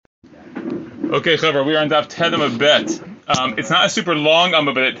Okay, Chavar, we are on Daf Tedem Bet. It's not a super long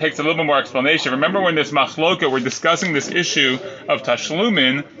but it takes a little bit more explanation. Remember when this machloka, we're discussing this issue of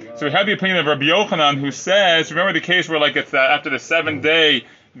Tashlumin. So we have the opinion of Rabbi Yochanan who says, remember the case where like it's after the 7th day,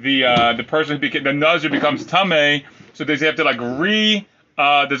 the person the Nazir becomes Tameh, so does he have to like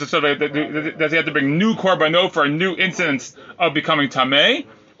does he have to bring new korbanot for a new instance of becoming Tameh?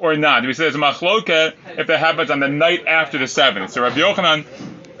 Or not? We say there's a machloka if that happens on the night after the 7th. So Rabbi Yochanan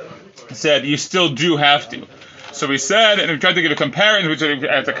said you still do have to. So we said, and we tried to give a comparison, which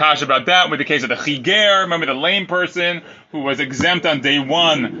has a kash about that, with the case of the chiger, remember the lame person who was exempt on day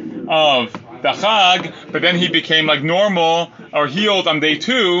 1 of the chag, but then he became like normal or healed on day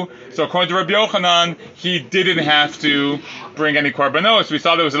 2. So according to Rabbi Yochanan, he didn't have to bring any korbanos. We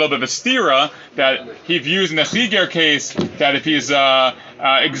saw there was a little bit of a stira that he views in the chiger case that if he's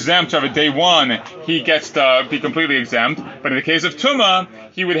exempt of a day 1, he gets to be completely exempt. But in the case of Tumah,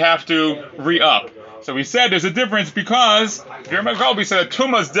 he would have to re-up. So we said there's a difference because, if you remember, we said that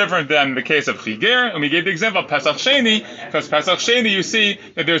Tumah is different than the case of Chiger, and we gave the example of Pesach Sheni, because Pesach Sheni, you see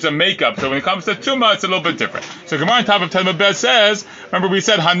that there's a makeup. So when it comes to Tumah, it's a little bit different. So Gemara on top of Tedem Bet says, remember we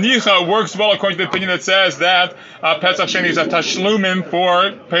said Hanicha works well according to the opinion that says that Pesach Sheni is a Tashlumim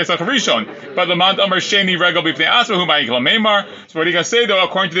for Pesach Rishon. But Lamant Amar Sheni Regal Bifnei Asma Huma Ikla Meimar. So what are you going to say though,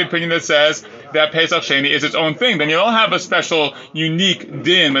 according to the opinion that says that Pesach Sheni is its own thing? Then you don't have a special, unique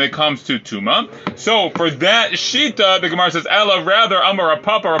din when it comes to Tumah. So for that shita, the Gemara says, Ella, rather, Amar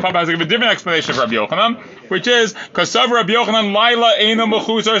Rapapa has to give a different explanation of Rabbi Yochanan, which is, Kasav Rabbi Yochanan, Laila Eino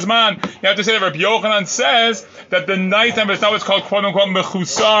Mechusar Zman. You have to say that Rabbi Yochanan says that the nighttime is not what's called quote-unquote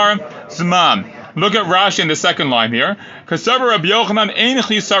Mechusar Zman. Look at Rashi in the second line here. Kasav Rabbi Yochanan, Ein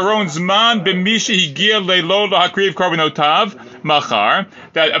Chisaron Zman B'mishi Higia Leilo Lahakriv Korbanotov Machar,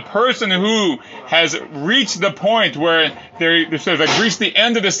 that a person who has reached the point where they've reached the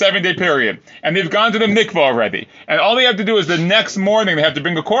end of the 7-day period, and they've gone to the mikvah already, and all they have to do is the next morning they have to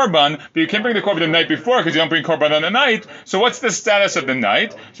bring a korban, but you can't bring the korban the night before because you don't bring korban on the night. So what's the status of the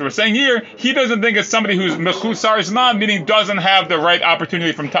night? So we're saying here, he doesn't think it's somebody who's mechusar zman, meaning doesn't have the right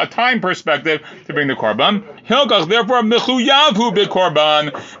opportunity from time perspective to bring the korban. Hilgach, therefore, mechuyavu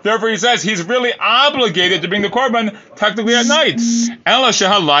b'korban. Therefore, he says he's really obligated to bring the korban technically at night. Ela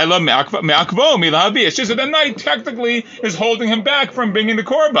shehalayla me'akvo milahavi. It's just that the night technically is holding him back from bringing the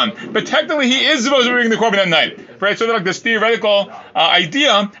korban, but technically he is supposed to bring the korban at night. Right? So like this theoretical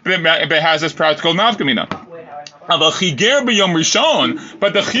idea, but it has this practical nafkamina. But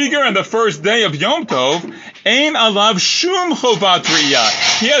the chiger on the first day of Yom Tov, ein alav shum chovat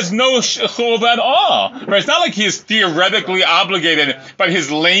riyah. He has no chov at all. Right? It's not like he is theoretically obligated, but his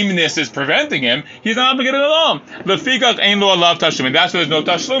lameness is preventing him. He's not obligated at all. Lefikach ein lo alav tashlumin. That's why there's no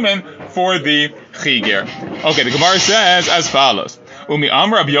tashlumin for the chiger. Okay, the Gemara says as follows. Umi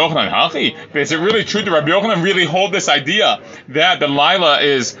Amar Rabbi Yochanan Hachi. Is it really true that Rabbi Yochanan really hold this idea that the Laila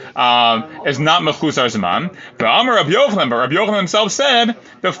is not mechusar zman? But Amar Rabbi Yochanan, but Rabbi Yochanan himself said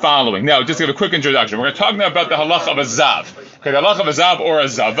the following. Now, just give a quick introduction. We're going to talk now about the halach of a zav. Okay, the halach of a zav or a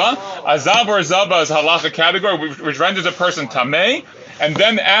zava. A zav or a zava is a halacha category which renders a person tamei, and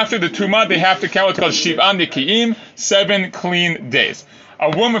then after the tumah they have to count what's called shiv'an nikiim, 7 clean days.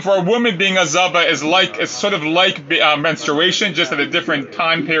 For a woman being a zava is sort of like menstruation, just at a different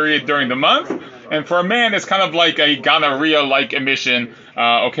time period during the month. And for a man, it's kind of like a gonorrhea-like emission,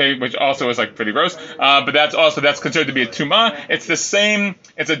 which also is like pretty gross. But that's considered to be a tumah.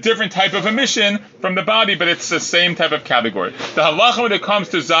 It's a different type of emission from the body, but it's the same type of category. The halacha when it comes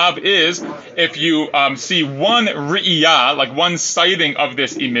to zav is if you see one ri'iyah, like one sighting of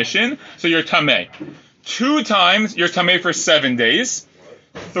this emission, so you're tameh. 2 times you're tameh for 7 days.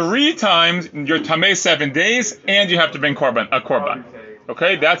 3 times you're tameh 7 days, and you have to bring a korban.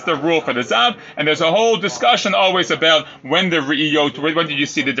 Okay, that's the rule for the zav, and there's a whole discussion always about when did you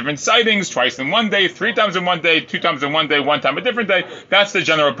see the different sightings, twice in 1 day, 3 times in 1 day, 2 times in 1 day, 1 time a different day. That's the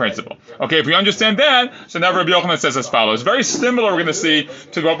general principle. Okay, if we understand that, so now Rabbi Yochanan says as follows. Very similar, we're going to see,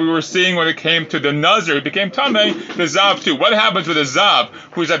 to what we were seeing when it came to the Nazir who became tameh, the zav too. What happens with a zav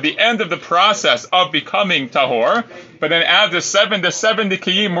who's at the end of the process of becoming tahor, but then after the 7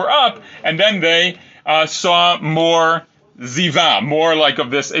 nikiyim were up, and then they saw more ziva, more like of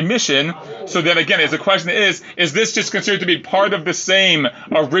this emission. So then again, the question is this just considered to be part of the same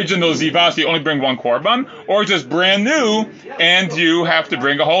original ziva, so you only bring 1 korban, or just brand new, and you have to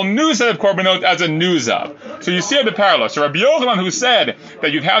bring a whole new set of korbanot as a new zav? So you see the parallel. So Rabbi Yochanan, who said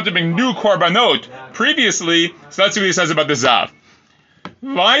that you'd have to bring new korbanot previously, so let's see what he says about the zav.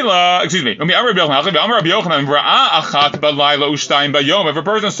 Laila, excuse me. If a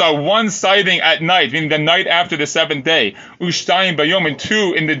person saw one sighting at night, meaning the night after the seventh day, ushtayim bayom, and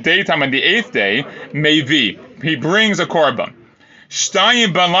two in the daytime on the eighth day, maybe he brings a korban.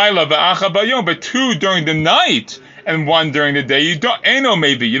 Shtayim balayla va'acha bayom, but two during the night and one during the day, you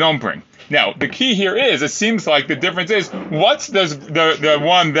don't bring. Now the key here is, it seems like the difference is, what's the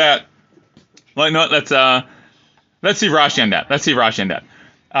one that? Well, no, let's see Rashi on that.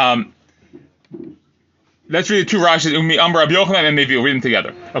 Let's read the two Rashis. Umi Amar Rabbi Yochanan, and maybe we'll read them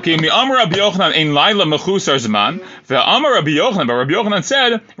together. Okay, Umi Amar Rabbi Yochanan ein Laila mechusar zman. Ve'Amar Rabbi Yochanan, but Rabbi Yochanan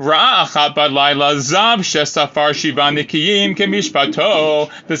said, Ra'a achat bad Laila zav shesafar shiva nikiyim kemishpato.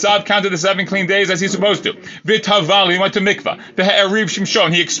 The zav counted the 7 clean days as he's supposed to. V'taval, he went to mikvah. Ve'ha'eriv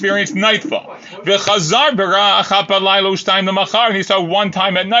shimshon, he experienced nightfall. Ve'chazar b'ra'a achat bad Laila ushtayim lemachar, and he saw one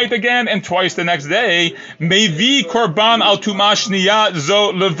time at night again and twice the next day. Mevi korban al tumah shniyah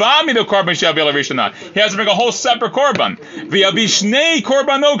zo levami the korban she'avil rishonah. He has a whole separate korban.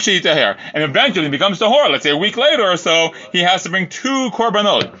 And eventually he becomes tahor. Let's say a week later or so, he has to bring 2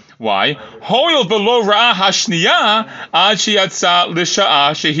 korbanot. Why? Hoil below ra'ah hashniya ad sheyatsa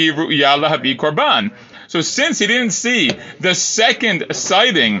l'sha'ah shehi ru'ya lahabi korban. So since he didn't see the second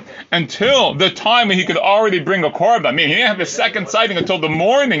sighting until the time when he could already bring a korban, I mean, he didn't have the second sighting until the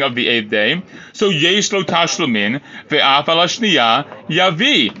morning of the 8th day, so yesh lo tashlumin ve'af al hashniya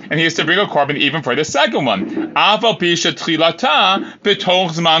yavi, and he has to bring a korban even for the second one. Af al pi shetchilata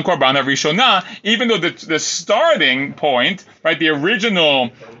betoch zman korban harishona, even though the starting point, right, the original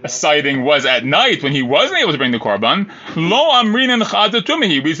sighting was at night when he wasn't able to bring the korban, lo amrinan chad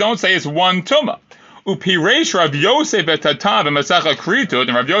tumihi, we don't say it's one tumah. Upireish Rav Yosef etatav in Masechah Kritud,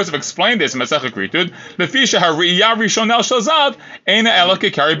 and Rav Yosef explained this in Masechah Kritud. Lefisha hariyah rishonel shel zav eina ela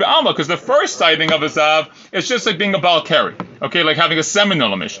kekari be'alma, because the first sighting of a zav is just like being a bal keri, okay, like having a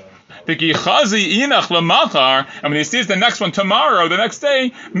seminal amish. And when he sees the next one tomorrow, the next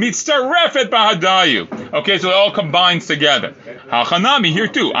day, mitzarefet bahadayu. Okay, so it all combines together. Hachanami here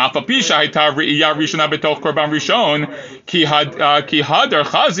too. Afapisha haita re'iyah rishona betoch korban rishon ki hadar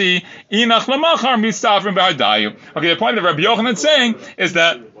chazi inach lamachar mitzarefet bahadayu. Okay, the point that Rabbi Yochanan is saying is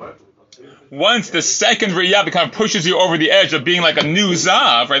that once the second riyah kind of pushes you over the edge of being like a new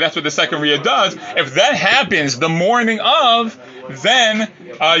zav, right? That's what the second riyah does. If that happens the morning of, then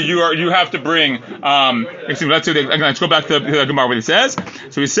you have to bring. Let's go back to the Gemara what he says.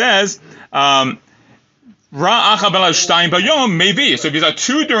 So he says. Maybe. So if he's at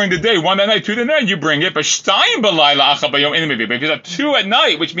 2 during the day, 1 at night, 2 at night, you bring it. But if he's at 2 at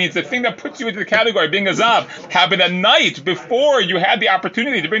night, which means the thing that puts you into the category of being a zav happened at night before you had the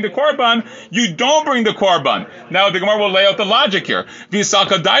opportunity to bring the korban, you don't bring the korban. Now the Gemara will lay out the logic here.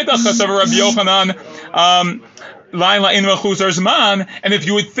 Laila in mechusar zman, and if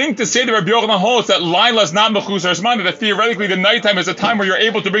you would think to say that Rabbi Yochanan holds that Laila is not mechusar zman, that theoretically the nighttime is a time where you're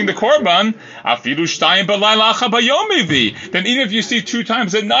able to bring the korban, afilu shtayim b'Laila acha bayom mevi, then even if you see 2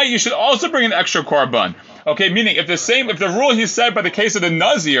 times at night, you should also bring an extra korban. Okay, meaning if the rule he said by the case of the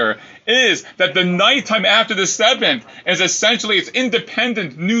Nazir is that the nighttime after the 7th is essentially its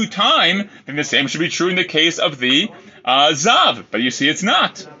independent new time, then the same should be true in the case of the Zav. But you see it's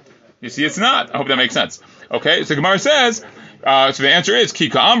not. I hope that makes sense. Okay, so Gemara says, so the answer is, Ki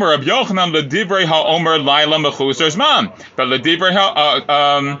ka'amar Rabbi Yochanan l'divrei ha'omer laila mechusar zman. But l'divrei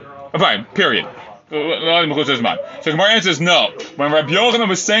fine, period. So Gemara answers no. When Rabbi Yochanan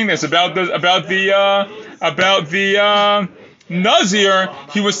was saying this about the Nazir,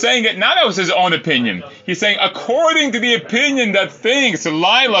 he was saying it not as his own opinion. He's saying according to the opinion that thinks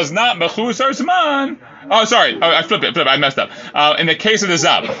Laila is not mechusar zman. Oh, sorry. I flipped it. I messed up. In the case of the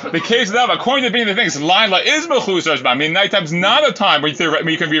Zav, according to the opinion that thinks Laila is mechusar zman, I mean, nighttime's not a time where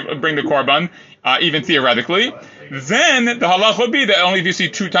you can bring the korban, even theoretically. Then the halach would be that only if you see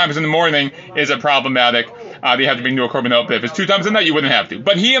 2 times in the morning is a problematic. You have to bring new korban. But if it's 2 times a night, you wouldn't have to.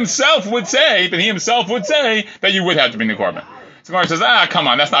 But he himself would say that you would have to bring the korban. So Gemara says, come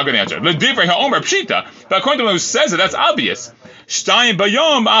on, that's not a good answer. But according to one who says it, that's obvious. So we say,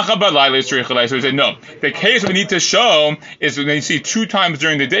 no. The case we need to show is when you see 2 times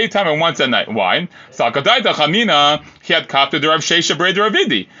during the daytime and once at night. Why? Because I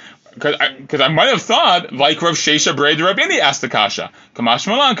might have thought, like Rav Shesha Brei de Rabini asked the kasha. Kamash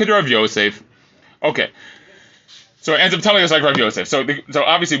Malan could Rav Yosef. Okay. So it ends up telling us like Rav Yosef. So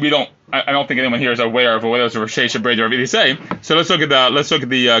obviously I don't think anyone here is aware of what those Rav Shesha Brei de Rabini say. So let's look at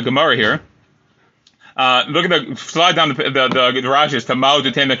the Gemara here. Look at the slide down the Rashi's Tamau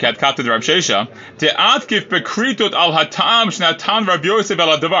Detain the Katkata the Rav Shesha. Te'atkif bekritut al hatam shnatan Rav Yosef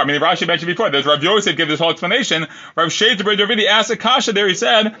el hadavar. I mean, Rashi mentioned before. There's Rav Yosef give this whole explanation. Rav Shesha B'Davidi asked a kasha there. He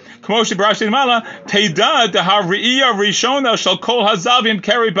said, "Kmoshi B'Rashi Mala Teidad deHariya Rishona shall kol hazavim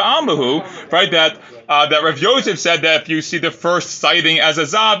carry ba'amahu." Right, that Rav Yosef said that if you see the first sighting as a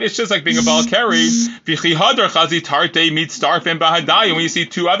zav, it's just like being a bal keri. V'chihadar chazi tarte mitzarfim b'hadayim. When you see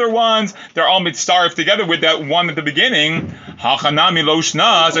two other ones, they're all mitzarf together with that one at the beginning. Hachanami lo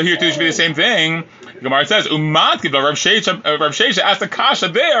shna. So here too should be the same thing. The Gemara says, Umat Rav Shesha asked the kasha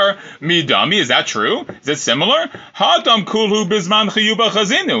there, Midami, is that true? Is it similar? Hatam kulhu bizman chiyuva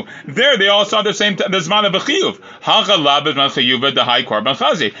chazinu. There they all saw the same the zman of a chiyuv. Hachala bizman chiyuva dehai korban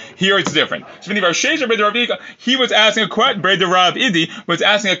chazi. Here it's different. So when Rav Shesha he was asking a question, Rav Idi was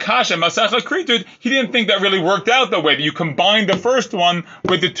asking a kasha, Masecha Kritut, he didn't think that really worked out the way that you combine the first one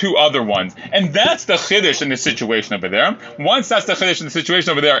with the two other ones. And that's the chiddush in the situation over there. Once that's the chiddush in the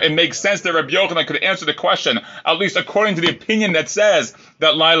situation over there, it makes sense that Rabbi Yochanan could answer the question, at least according to the opinion that says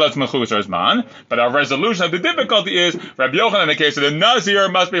that Laila's Mechusar Zman. But our resolution of the difficulty is Rabbi Yochanan in the case of the Nazir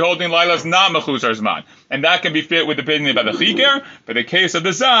must be holding Laila's not Mechusar Zman. And that can be fit with the opinion about the Chiker. But the case of the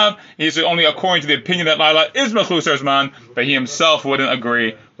Zav, he's only according to the opinion that Laila is Mechusar Zman, but he himself wouldn't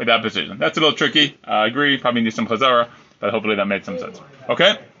agree with that position. That's a little tricky. I agree, probably need some Chazara, but hopefully that made some sense.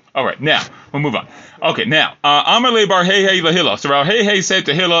 Okay? All right, now, we'll move on. Okay, now, Amar le bar Hei lahila. So Bar Hei said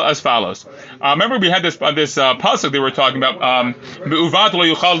to Hila as follows. Remember we had this pasuk they were talking about, Be'uvat lo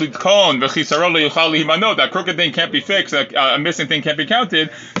yuchal litkon, v'chisaro lo yuchal lihimanot. That crooked thing can't be fixed, a missing thing can't be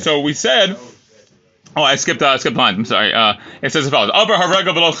counted. So we said, I skipped lines. I'm sorry. It says as follows: if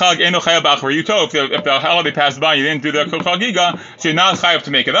the holiday passed by, you didn't do the chagiga, so you're not chayav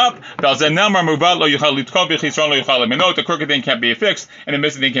to make it up. The crooked thing can't be fixed, and the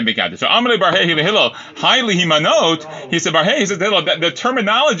missing thing can't be counted. So Amalei Bar Hei Hillel, highly himanot. He said Bar Hei. He said that the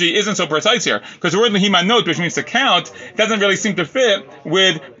terminology isn't so precise here because the word himanot, which means to count, doesn't really seem to fit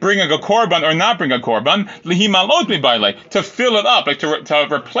with bringing a korban or not bringing a korban. Lihimalot mi baile, to fill it up, like to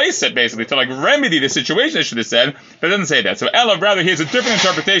replace it, basically to like remedy the situation, I should have said, but it doesn't say that. So Ella, rather, here's a different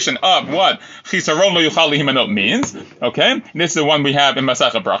interpretation of what Chisaron lo yuchal lihimanot means. Okay, this is the one we have in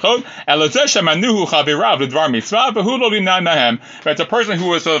Masachet Brachot. It's a person who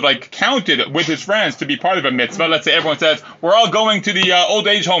was sort of like counted with his friends to be part of a mitzvah. Let's say everyone says, we're all going to the old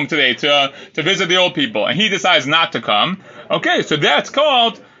age home today to visit the old people, and he decides not to come. Okay, so that's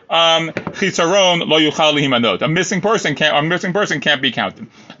called Chisaron lo yuchal lihimanot. A missing person can't be counted.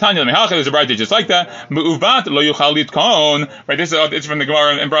 Tanya Mehalcha, there's a brayta just like that. Me'uvat lo yuchal litkon. Right, this is from the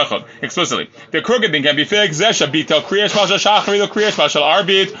Gemara in Brachot explicitly. The crooked thing can be fixed. Zeh shabitel kriyas shal shachari lo kriyas shal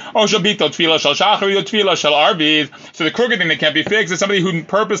arbid, or shabitel tefila shal shachari lo tefila shal arbid. So the crooked thing that can't be fixed is somebody who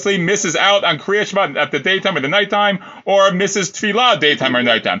purposely misses out on kriyas at the daytime or the nighttime, or misses tefillah daytime or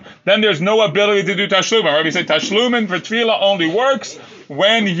nighttime. Then there's no ability to do tashlumin. Rabbi said tashlumin for tefillah only works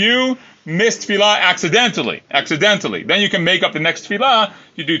when you miss tefillah accidentally. Then you can make up the next tefillah.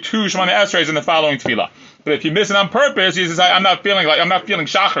 You do 2 Shemona Esreis in the following tefillah. But if you miss it on purpose, you say, I'm not feeling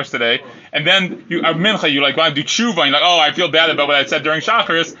Shacharis today, and then you mincha, you like want to do tshuva, and you're like, I feel bad about what I said during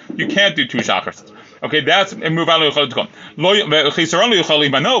Shacharis. You can't do 2 Shacharis. Okay, that's move on. What does it mean chisaron lo yuchal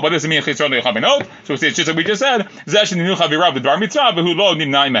lihimanot? So it's just like we just said.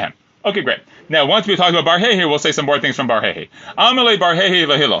 Okay, great. Now, once we talk about Bar Hei, we'll say some more things from Bar Hei. Amalei Bar Hei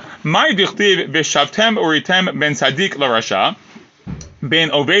lahilo. My dichtiv v'shavtem uritem ben sadik larasha. Ben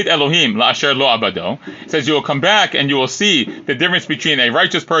Oved Elohim la'asher lo abado. It says you will come back and you will see the difference between a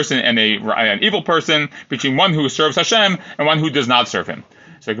righteous person and an evil person, between one who serves Hashem and one who does not serve Him.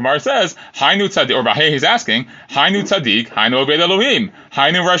 So Gemara says, Hainu Tzadik, or Bahei is asking, Hainu Tzadik, Hainu Oved Elohim,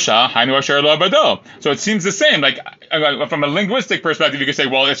 Hainu Rasha, Hainu Asher Lo Abado. So it seems the same. Like, from a linguistic perspective, you could say,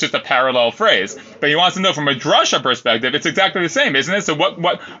 well, it's just a parallel phrase. But he wants to know from a drasha perspective, it's exactly the same, isn't it? So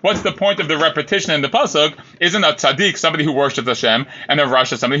what's the point of the repetition in the pasuk? Isn't a tzaddik somebody who worships Hashem, and a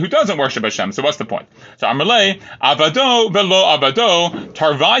rasha somebody who doesn't worship Hashem? So what's the point? So Amalei, Avado velo Avado,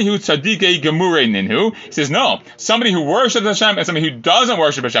 Tarvayu Tzaddikei Gemurei Ninhu. He says, no, somebody who worships Hashem and somebody who doesn't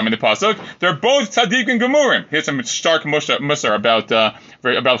worship Hashem in the pasuk, they're both tzaddik and gemurim. Here's some stark musar about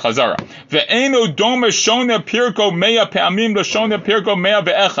Chazara. Ve'eno doma shona pirko mea pe'amim l'shona pirko mea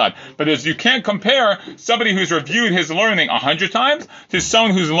ve'echad. But you can't compare somebody who's reviewed his learning 100 times to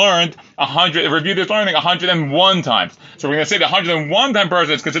someone who's reviewed his learning 101 times. So we're going to say the 101 time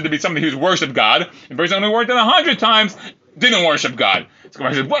person is considered to be somebody who's worshipped God, and the person who worked it 100 times didn't worship God. So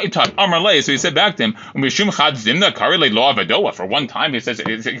he said, what are you talking? Amarle. So he said back to him, for one time he says he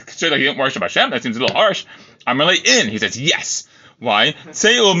considered he didn't worship Hashem. That seems a little harsh. Amarle in. He says, yes. Why? I'll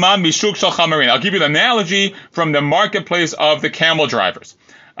give you the analogy from the marketplace of the camel drivers.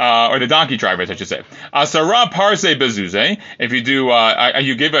 Or the donkey drivers, I should say. Asara parse bezuze. If you do,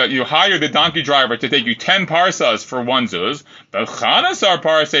 you hire the donkey driver to take you 10 parsas for one zuz. But chanasar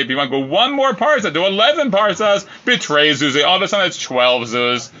parse, if you want to go one more parsa, do 11 parsas. Betray zuze. All of a sudden, it's 12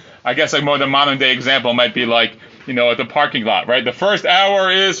 zuz. I guess like more the modern day example might be like, at the parking lot, right? The first hour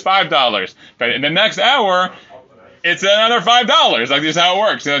is $5, but in the next hour, it's another $5. Like, this is how it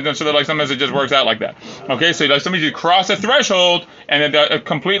works. So that, like, sometimes it just works out like that. Okay, so like sometimes you cross a threshold, and it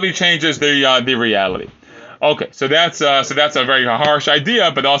completely changes the reality. Okay, so that's a very harsh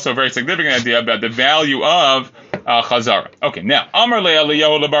idea, but also a very significant idea about the value of Chazara. Okay, now Amar le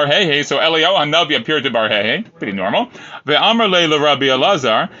Eliyahu leBar Hehe. So Eliyahu Hanavi appeared to Bar Hehe, pretty normal. Ve Amar le Rabbi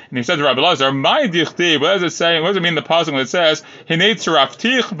Elazar, and he said to Rabbi Elazar, "My dichtiv." What does it say? What does it mean in the passage when it says Hinei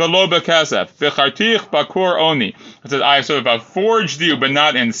tzaraftich velo bekasef v'chartich bakur oni? It says, "I have forged you, but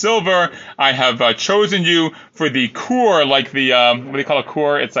not in silver. I have chosen you for the kur, like the what do you call a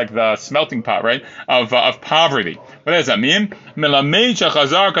kur? It's like the smelting pot, right? Of poverty." What does that mean?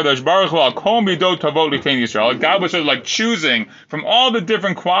 God was sort of like choosing from all the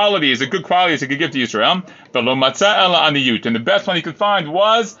different qualities, the good qualities he could give to Israel. And the best one he could find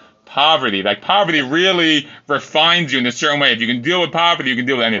was poverty. Like, poverty really refines you in a certain way. If you can deal with poverty, you can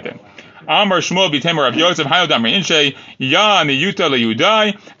deal with anything. Amar Shmuel b'Temer Rav Yosef Hayodam Reinshe Ya Niyuta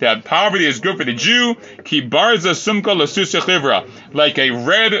LeYudai, that poverty is good for the Jew. Ki Barza Sumka Lasus Chivra, like a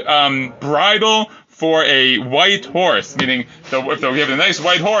red bridle for a white horse, meaning if you have a nice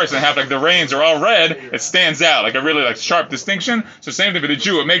white horse and have like the reins are all red, it stands out like a really like sharp distinction. So same thing for the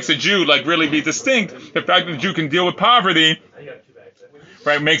Jew. It makes the Jew like really be distinct. The fact that the Jew can deal with poverty,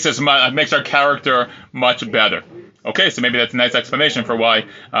 right, makes our character much better. Okay, so maybe that's a nice explanation for why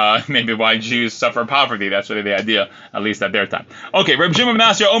Jews suffer poverty. That's really the idea, at least at their time. Okay, Reb Shimon ben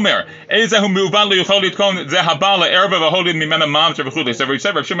Asya Omer, Ezehu miuvan leyuchol litkon zehabala erva v'holid mimena mamzer v'chuli. So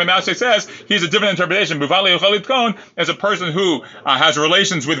Reb Shimon ben Asya says he's a different interpretation. Miuvan leyuchol litkon is a person who has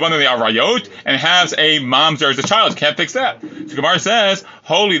relations with one of the arayot and has a mamzer as a child. Can't fix that. So Gemara says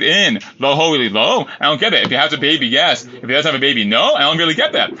holid in, lo holid lo. I don't get it. If he has a baby, yes. If he doesn't have a baby, no. I don't really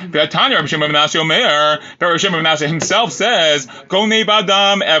get that. Tanya Reb Shimon ben Asya Omer, Reb Shimon ben Asya himself says, "Go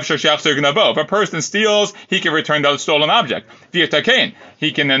nebadam efshar sheachzer gnavo." If a person steals, he can return the stolen object. Via takein,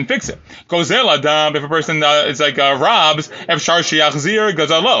 he can then fix it. Gozel adam, if a person robs, efshar sheachzir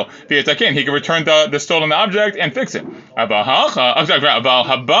gazalo. Via takein, he can return the stolen object and fix it. But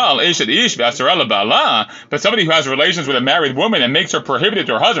somebody who has relations with a married woman and makes her prohibited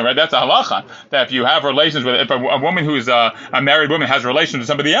to her husband, right? That's a halacha. That if you have relations with, if a woman who's a married woman has relations with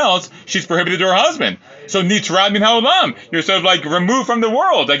somebody else, she's prohibited to her husband. So nitzrad min ha'olam, you're sort of like removed from the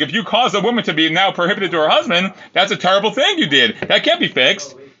world. Like if you cause a woman to be now prohibited to her husband, that's a terrible thing you did. That can't be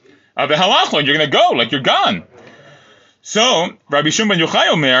fixed. You're going to go, like you're gone. So Rabbi Shimon ben Yochai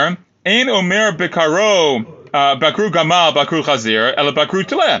Omer, ein Omer bekaro bakru gamal bakru chazir el bakru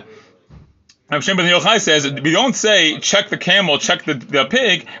teleh. Rabbi Shimon ben Yochai says we don't say check the camel, check the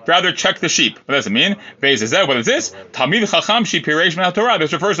pig, rather check the sheep. What does it mean? What is this? Talmid chacham shepireish min haTorah.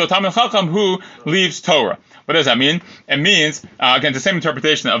 This refers to a Talmid chacham who leaves Torah. What does that mean? It means again the same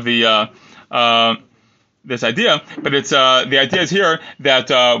interpretation of the this idea, but it's the idea is here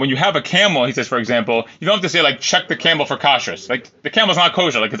that when you have a camel, he says, for example, you don't have to say like check the camel for kashrus. Like the camel's not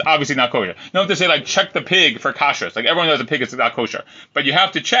kosher, like it's obviously not kosher. You don't have to say like check the pig for kashrus. Like everyone knows a pig is not kosher, but you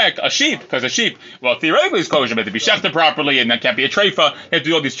have to check a sheep because a sheep, well, theoretically is kosher, but to be shechted properly and that can't be a treifa. You have to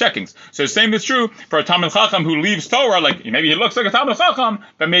do all these checkings. So the same is true for a Talmid Chacham who leaves Torah. Like maybe he looks like a Talmid Chacham,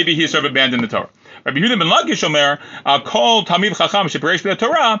 but maybe he's sort of abandoned the Torah. Rabbi Yehuda ben Lakish Omer, called Talmid Chacham shepireish min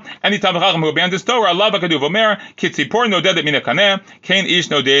haTorah, any Talmid Chacham who abandons Torah, Allah b'kaduv Omer, kitzipor nodedet min hakaneh, kein ish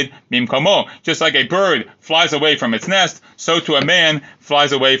noded mimkomo. Just like a bird flies away from its nest, so too a man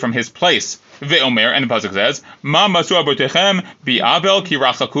flies away from his place. Ve'omer, and the pasuk says, Ma masu abotechem bi'avel ki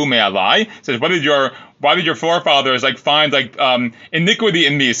rachaku me'alai. Says, why did your forefathers like find like iniquity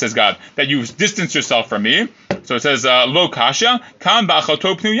in me, says God, that you've distanced yourself from me? So it says, Lo kasha, kan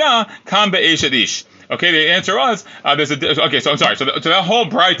ba'achato pnuya, kan be'eshet ish. Okay, the answer was, so I'm sorry. So that whole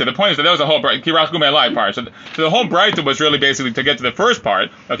Braita, the point is that was a whole Braita, Kirachu Me'alai part. So the whole Braita was really basically to get to the first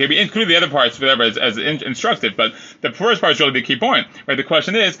part. Okay, we include the other parts, whatever, as instructed, but the first part is really the key point. Right? The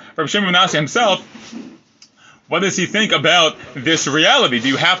question is, Rabbi Shimon ben Asya himself, what does he think about this reality? Do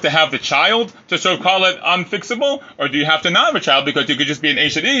you have to have the child to sort of call it unfixable? Or do you have to not have a child because you could just be an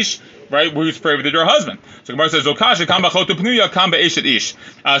Eshet Ish, right, who's prohibited your husband? So Gemara says, Zokasha kam b'achoto pnuya kam b'eshet ish.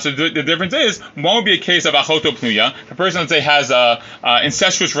 So the difference is, one would be a case of achoto pnuya. A person, let's say, has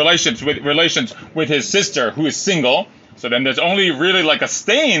incestuous relations with his sister who is single. So then there's only really like a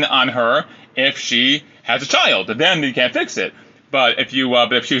stain on her if she has a child. Then you can't fix it. But if she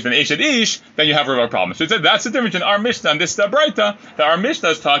was an Eshet Ish, then you have a real problem. So that's the difference in our Mishnah and this Braita. That our Mishnah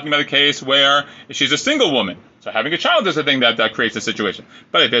is talking about a case where she's a single woman. So having a child is the thing that creates a situation.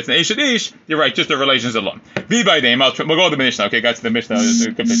 But if it's an Eshet Ish, you're right, just the relations alone. We'll go to the Mishnah. Okay, guys, to the Mishnah.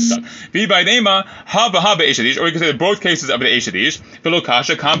 V'baydema haba Eshet Ish, or you can say both cases of the Eshet Ish. V'lo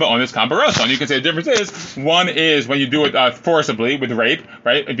kasha kamba onis kamba rason. You can say the difference is one is when you do it forcibly with rape,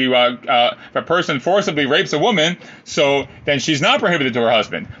 right? If a person forcibly rapes a woman, so then she's not prohibited to her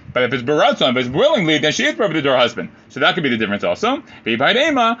husband. But if it's baratzon, if it's willingly, then she is prohibited to her husband. So that could be the difference also.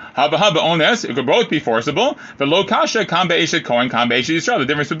 V'baydema haba ones. It could both be forcible. The lo kasha kamba Eshet Kohen kamba Eshet Yisrael. The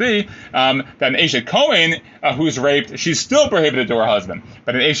difference would be that an Eshet Kohen who's raped, she's still prohibited to her husband,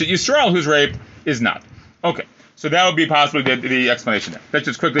 but an Eshet Yisrael who's raped is not. Okay, so that would be possibly the explanation there. Let's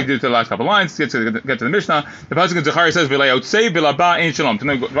just quickly do to the last couple lines. Get to the Mishnah. The pasuk in Zechariah says, "V'lei otzei v'laba ein shalom." To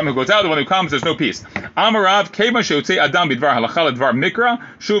the one who goes out, the one who comes, there's no peace. Amarav kevan sheotzei adam b'dvar halacha ledvar mikra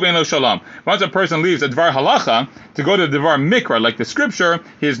shuv ein lo shalom. Once a person leaves a dvar halacha to go to the dvar mikra, like the scripture,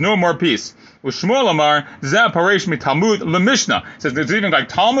 he has no more peace. Shmuel Amar Zeh Paresh mi Talmud leMishnah. Says it's even like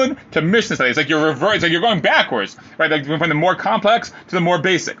Talmud to Mishnah study. It's like you're going backwards, right? Like from the more complex to the more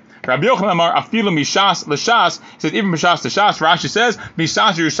basic. Rabbi Yochanan Amar Afilu Mishas l'Shas. Says even Mishas l'Shas. Rashi says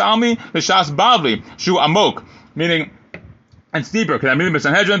Mishas Yerushalmi l'Shas Bavli Shu Amok, meaning it's deeper. K'namidim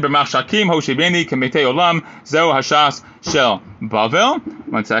b'Sanhedrin b'Mach Shakim Hoshibeni K'Metei Olam Zeu Hashas Shel Bavel.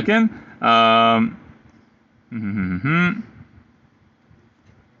 1 second.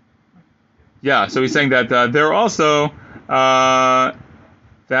 Yeah, so he's saying that they're also,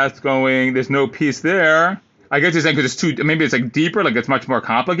 there's no peace there. I guess he's saying because maybe it's like deeper, like it's much more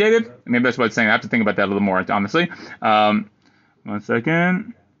complicated. Maybe that's what it's saying. I have to think about that a little more, honestly. 1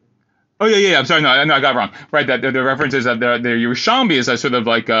 second. Oh, yeah, I'm sorry, no, I got it wrong. Right, that the reference is that the Yerushalmi is a sort of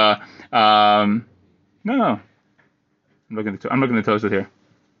like, no. I'm looking at the Tosfot here.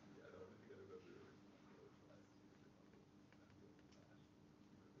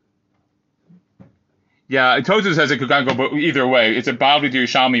 Yeah, Tosfot says it could kind of go either way. It's a Bavli to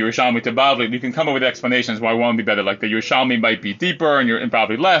Yerushalmi to Bavli. You can come up with explanations why one would be better. Like the Yerushalmi might be deeper and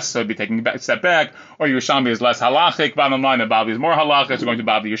Bavli less, so it'd be taking a step back. Or Yerushalmi is less halachic, bottom line, and Bavli is more halachic, so going to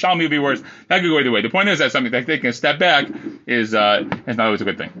Bavli Yerushalmi would be worse. That could go either way. The point is that something that taking a step back is not always a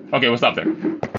good thing. Okay, we'll stop there.